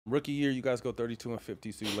Rookie year, you guys go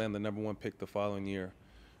 32-50, so you land the #1 pick the following year.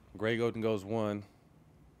 Greg Oden goes 1,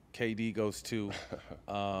 KD goes 2.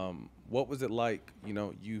 What was it like? You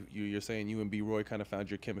know, you're saying you and B. Roy kind of found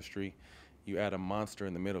your chemistry. You add a monster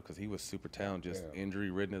in the middle because he was super talented, just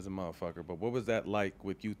injury-ridden as a motherfucker. But what was that like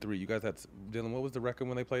with you three? You guys had, Dylan, what was the record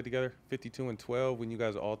when they played together? 52-12 when you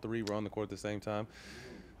guys all three were on the court at the same time.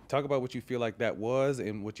 Talk about what you feel like that was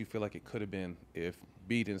and what you feel like it could have been if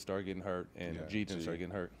B didn't start getting hurt and G didn't start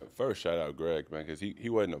getting hurt. First, shout out Greg, man, because he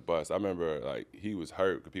wasn't a bust. I remember, like, he was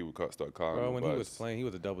hurt because people start calling him a bust. When he was playing, he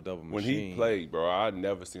was a double-double machine. When he played, bro, I'd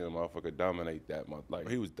never seen a motherfucker dominate that much. Like,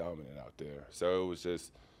 he was dominant out there. So it was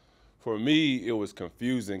just, for me, it was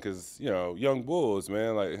confusing because, you know, young Bulls,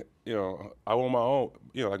 man, like, you know, I want my own,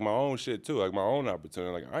 you know, like my own shit too, like my own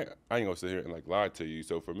opportunity. Like, I ain't gonna sit here and, like, lie to you.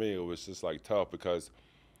 So for me, it was just, like, tough because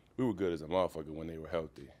we were good as a motherfucker when they were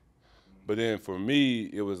healthy. But then for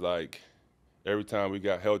me, it was like every time we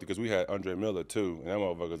got healthy, because we had Andre Miller too, and that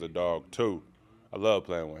motherfucker's a dog too. I love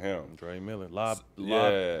playing with him. Dre Miller,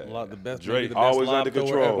 the best. Dre, the always best under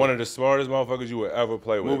control. One of the smartest motherfuckers you would ever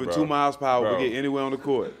play with. Moving 2 miles per hour, we get anywhere on the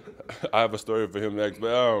court. I have a story for him next,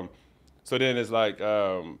 but so then it's like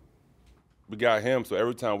we got him. So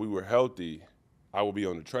every time we were healthy, I would be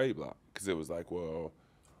on the trade block because it was like, well,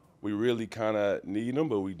 we really kind of need him,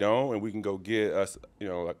 but we don't, and we can go get us, you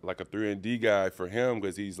know, like a 3-and-D guy for him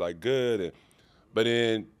because he's like good. But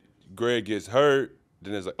then Greg gets hurt,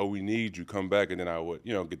 then it's like, oh, we need you, come back, and then I would,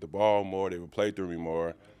 you know, get the ball more. They would play through me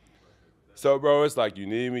more. So, bro, it's like you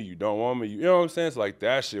need me, you don't want me. You know what I'm saying? It's like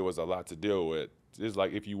that shit was a lot to deal with. It's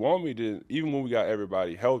like if you want me to, even when we got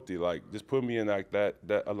everybody healthy, like just put me in like that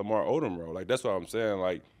Lamar Odom role. Like that's what I'm saying.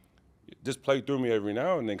 Like, just play through me every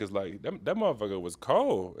now and then, cause like that motherfucker was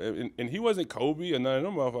cold, and he wasn't Kobe or none of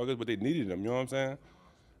them motherfuckers, but they needed him. You know what I'm saying?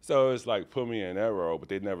 So it's like put me in that role, but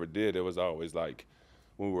they never did. It was always like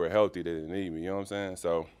when we were healthy, they didn't need me. You know what I'm saying?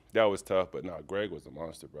 So that was tough, but no, Greg was a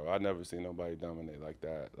monster, bro. I never seen nobody dominate like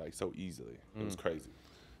that, like so easily. It was crazy.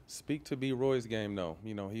 Speak to B. Roy's game, though.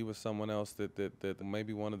 You know, he was someone else that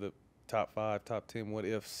maybe one of the top 5, top 10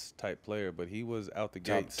 what-ifs type player, but he was out the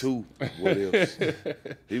gates. Top 2 what-ifs.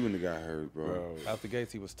 He wouldn't have got hurt, bro. Out the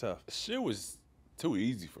gates, he was tough. Shit was too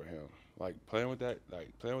easy for him. Like playing with that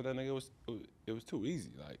nigga it was too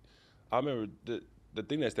easy. Like I remember the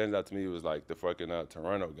thing that stands out to me was like the fucking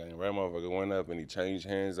Toronto game. Right, motherfucker went up and he changed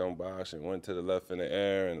hands on Bosh and went to the left in the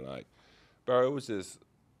air and like, bro, it was just.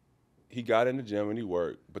 He got in the gym and he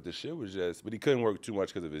worked, but the shit was just, but he couldn't work too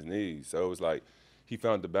much because of his knees. So it was like, he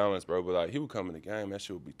found the balance, bro. But like, he would come in the game, that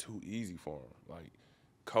shit would be too easy for him. Like,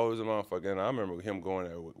 cold as a motherfucker. And I remember him going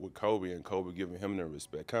there with Kobe and Kobe giving him the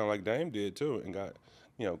respect, kind of like Dame did too, and got,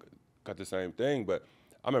 you know, got the same thing. But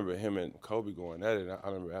I remember him and Kobe going at it. And I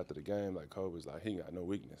remember after the game, like Kobe was like, he ain't got no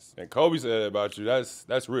weakness. And Kobe said that about you.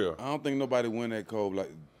 That's real. I don't think nobody win at Kobe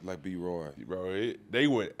like B. Roy. Bro, they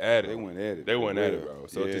went at it. They went at it. They went at it, bro.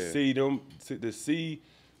 So to see them, to see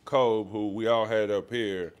Kobe, who we all had up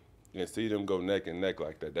here, and see them go neck and neck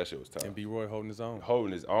like that, that shit was tough. And B. Roy holding his own.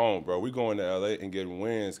 Holding his own, bro. We going to LA and getting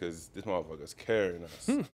wins because this motherfucker's carrying us.